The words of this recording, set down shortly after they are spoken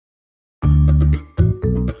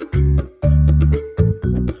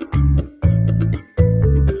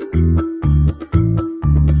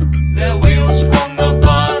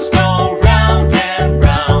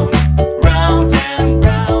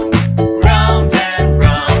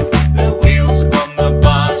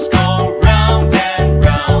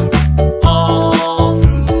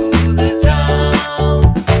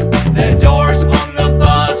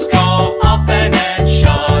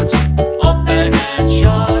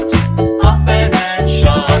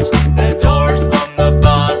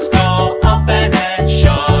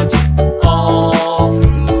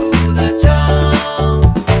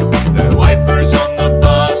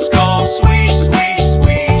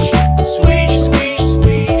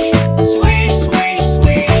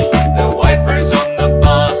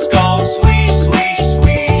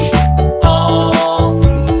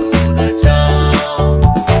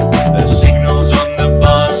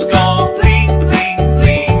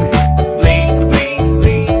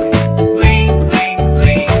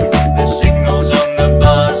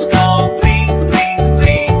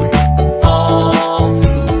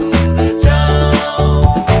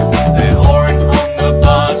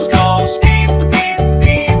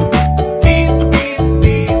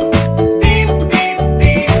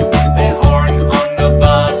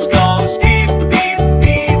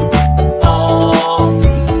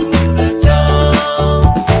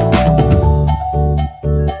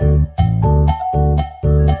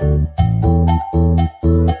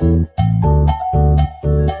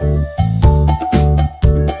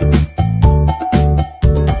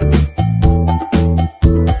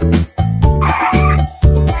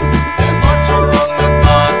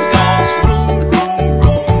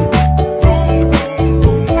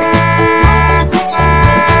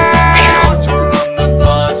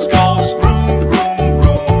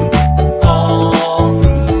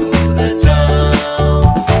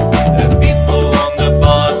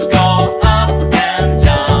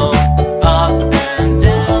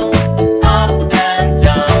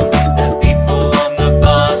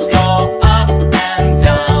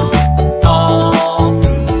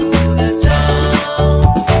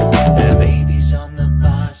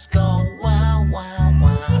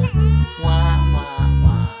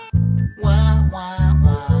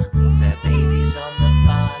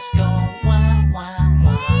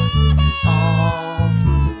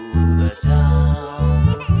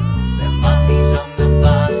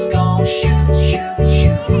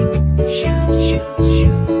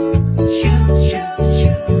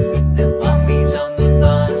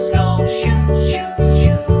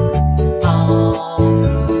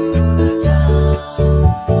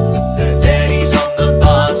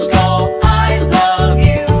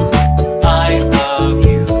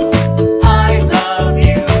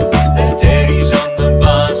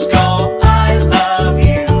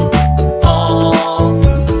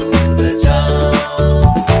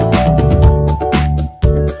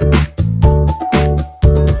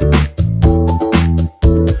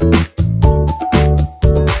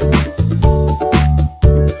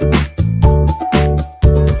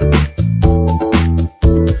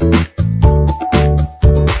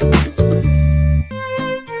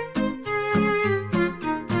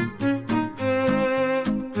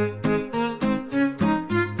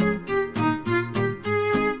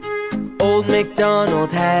Old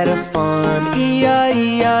MacDonald had a farm,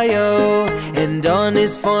 E-I-E-I-O. And on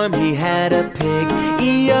his farm he had a pig,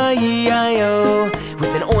 E-I-E-I-O.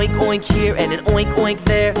 With an oink oink here and an oink oink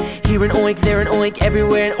there, here an oink, there an oink,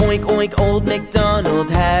 everywhere an oink oink. Old MacDonald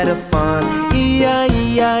had a farm,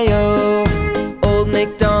 E-I-E-I-O. Old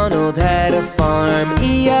MacDonald had a farm,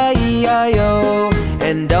 E-I-E-I-O.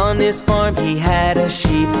 And on his farm he had a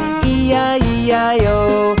sheep,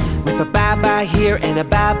 E-I-E-I-O. With a baa-baa here and a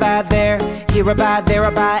baa-baa there, here a baa, there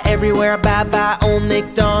a baa, everywhere a baa-baa. Old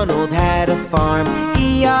MacDonald had a farm,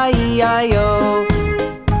 E-I-E-I-O.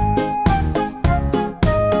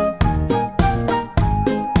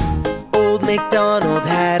 Old MacDonald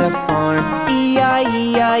had a farm,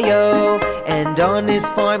 E-I-E-I-O. And on his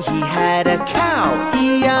farm he had a cow,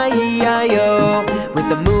 E-I-E-I-O.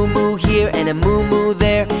 With a moo-moo here and a moo-moo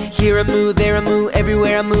there, here a moo, there a moo,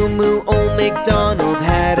 everywhere a moo-moo. Old MacDonald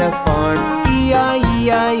had a farm,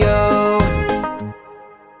 E-I-E-I-O.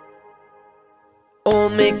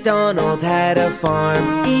 Old MacDonald had a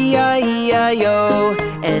farm, E-I-E-I-O.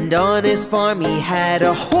 And on his farm he had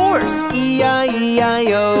a horse,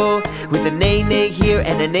 E-I-E-I-O. With a neigh-neigh here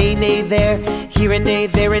and a neigh-neigh there, here a neigh,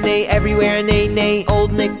 there a neigh, everywhere a neigh-neigh.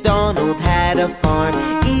 Old MacDonald had a farm,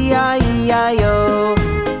 E-I-E-I-O.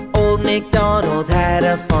 Old MacDonald had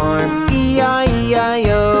a farm,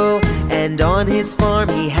 E-I-E-I-O. And on his farm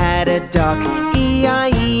he had a duck,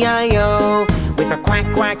 E-I-E-I-O. With a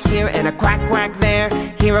quack quack here and a quack quack there,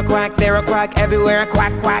 here a quack, there a quack, everywhere a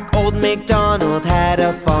quack quack. Old MacDonald had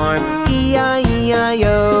a farm,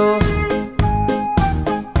 E-I-E-I-O.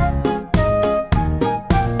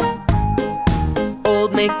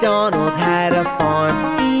 Old MacDonald had a farm,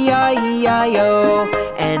 E-I-E-I-O.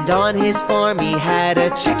 And on his farm he had a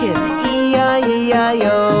chicken,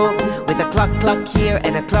 E-I-E-I-O. With a cluck cluck here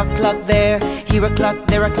and a cluck cluck there, here a cluck,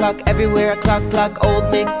 there a cluck, everywhere a cluck cluck. Old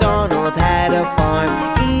MacDonald had a farm,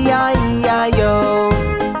 E-I-E-I-O.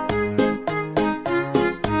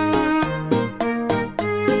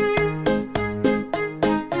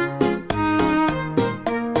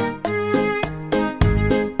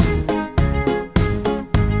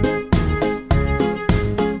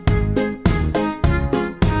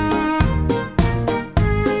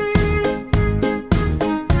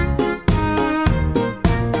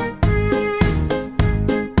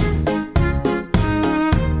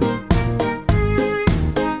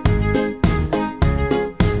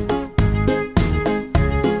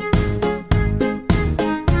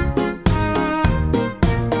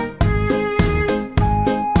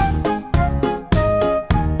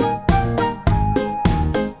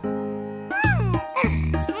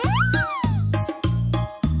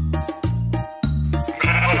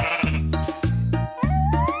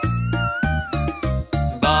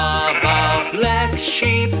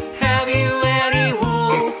 Sheep, have you any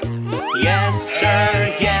wool? Yes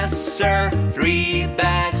sir, 3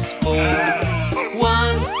 bags full.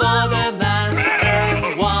 One for the master,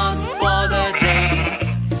 one for the dame,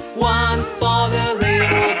 one for the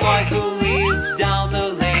little boy who lives down the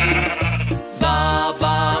lane.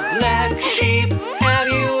 Baba, black sheep, have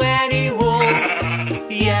you any wool?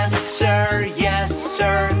 Yes sir,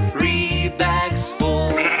 3 bags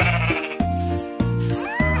full.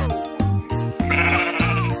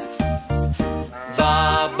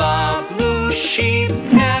 Baba, blue sheep,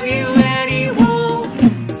 have you any wool?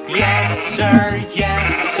 Yes sir,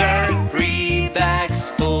 3 bags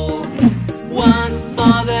full. One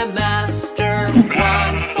for the master,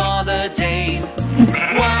 one for the dame,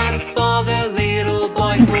 one for the little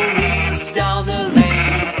boy who lives down the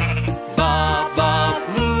lane. Baba,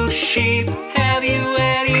 blue sheep, have you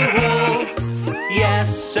any wool? Yes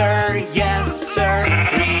sir,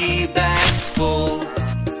 3 bags full.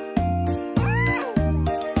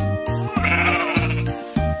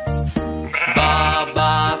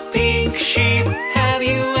 Baba, pink sheep, have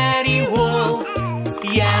you any wool?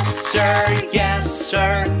 Yes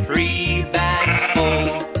sir, 3 bags full.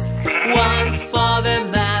 One for the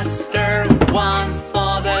master, one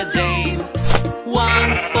for the dame,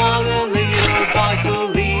 one for the little boy who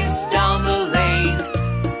lives down the lane.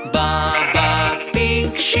 Baba,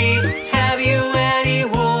 pink sheep, have you any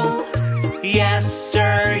wool? Yes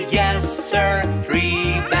sir,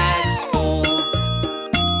 3 bags full.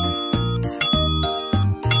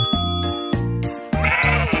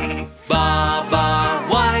 Baba,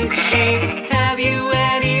 white sheep,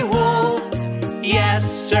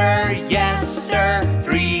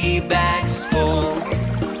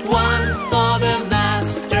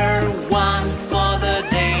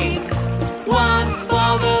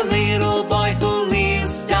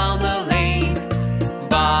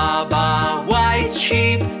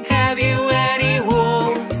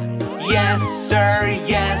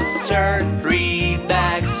 yes sir, 3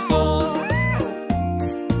 bags full.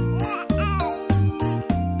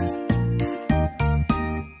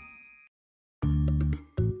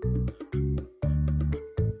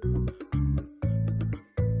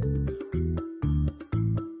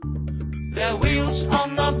 The wheels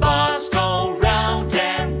on the bus go round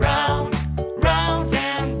and round, round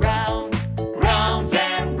and round, round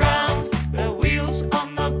and round. The wheels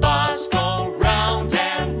on the bus go round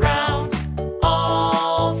and round,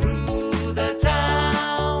 all through the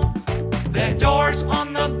town. The doors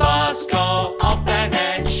on the bus go open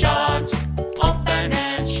and shut, open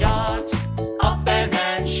and shut, open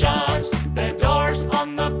and shut. The doors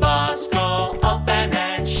on the bus go open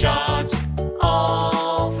and shut,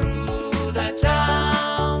 all through the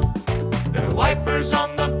town. The wipers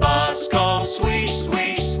on the bus go swish,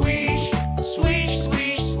 swish, swish, swish,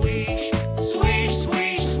 swish, swish, swish,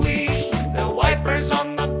 swish, swish. The wipers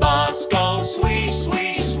on the bus go swish,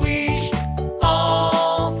 swish, swish,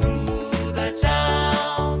 all through the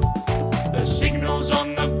town. The signals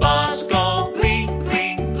on the bus go blink,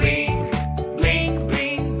 blink, blink, blink,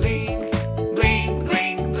 blink, blink, blink,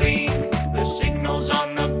 blink, blink. The signals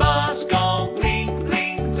on the bus go blink,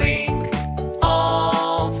 blink, blink,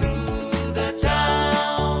 all through the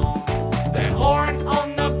town. The horn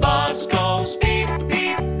on the bus goes beep,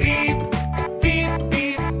 beep, beep, beep,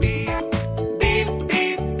 beep, beep, beep,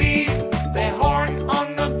 beep, beep. The horn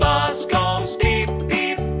on the bus goes beep,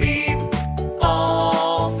 beep, beep,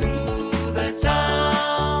 all through the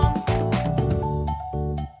town.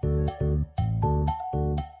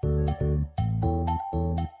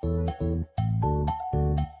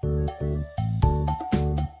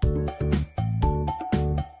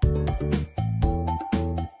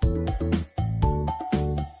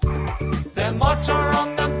 The motor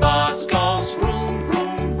on the bus goes vroom,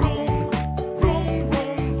 vroom, vroom, vroom,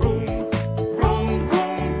 vroom, vroom, vroom,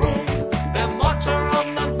 vroom, vroom. The motor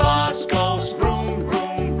on the bus goes vroom,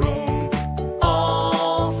 vroom, vroom,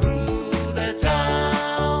 all through the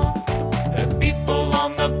town. The people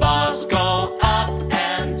on the bus go up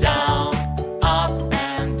and down, up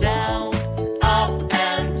and down, up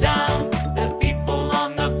and down. The people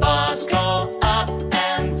on the bus go up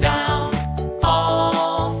and down,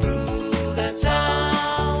 all through the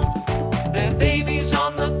town. The babies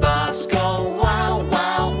on the bus go wow,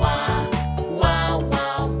 wow, wow, wow,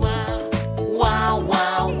 wow, wow, wow,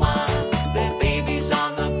 wow, wow. The babies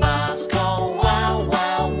on the bus go wow,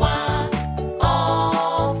 wow, wow,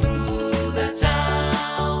 all through the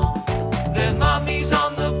town. The mommies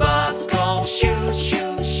on the bus go shoo,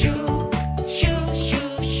 shoo, shoo, shoo,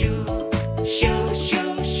 shoo, shoo, shoo,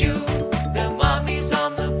 shoo, shoo. The mommies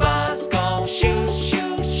on the bus go shoo,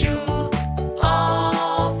 shoo, shoo,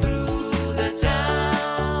 all through the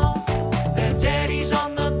town. The daddies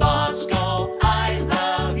on the bus go I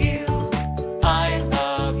love you, I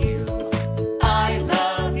love you, I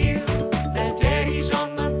love you. The daddies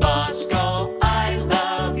on the bus go I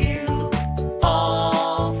love you,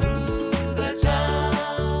 all through the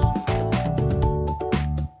town.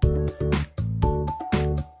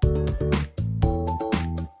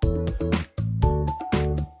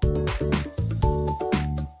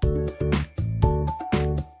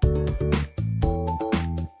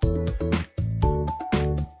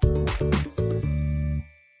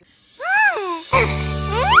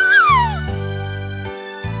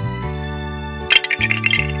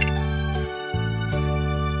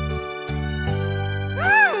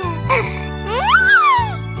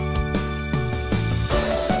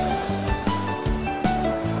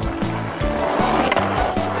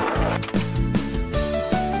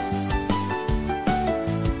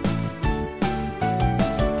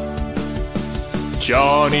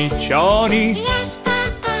 Johnny, Johnny, Yes,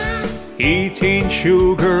 Papa. eating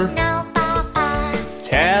sugar, No, Papa.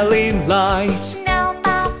 telling lies. No,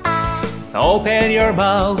 Papa. Open your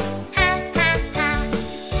mouth. Ha, ha, ha.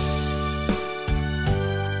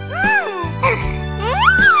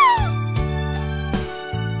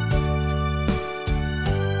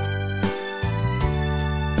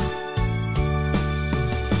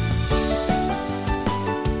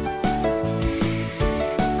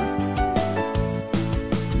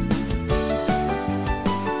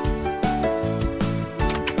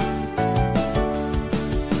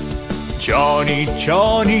 Johnny,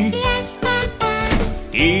 Johnny, Yes, Papa.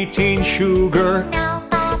 eating sugar, No,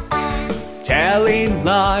 Papa. telling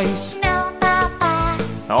lies. No, Papa.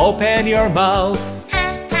 Open your mouth.